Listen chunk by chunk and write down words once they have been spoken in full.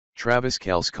Travis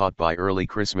Kelce caught by early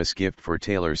Christmas gift for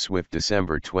Taylor Swift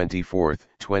December 24,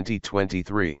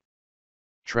 2023.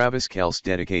 Travis Kelce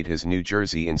dedicate his new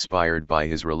jersey inspired by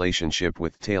his relationship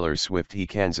with Taylor Swift.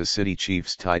 Kansas City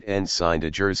Chiefs tight end signed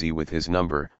a jersey with his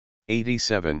number,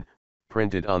 87,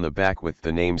 printed on the back with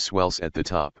the name Swelce at the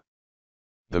top.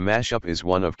 The mashup is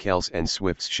one of Kelce and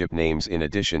Swift's ship names in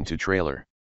addition to Traylor.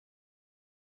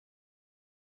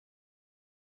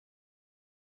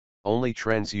 Only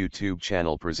Trends YouTube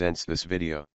channel presents this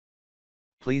video.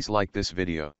 Please like this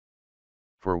video.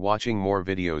 For watching more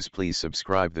videos, please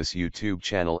subscribe this YouTube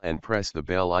channel and press the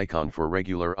bell icon for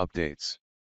regular updates.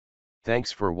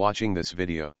 Thanks for watching this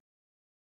video.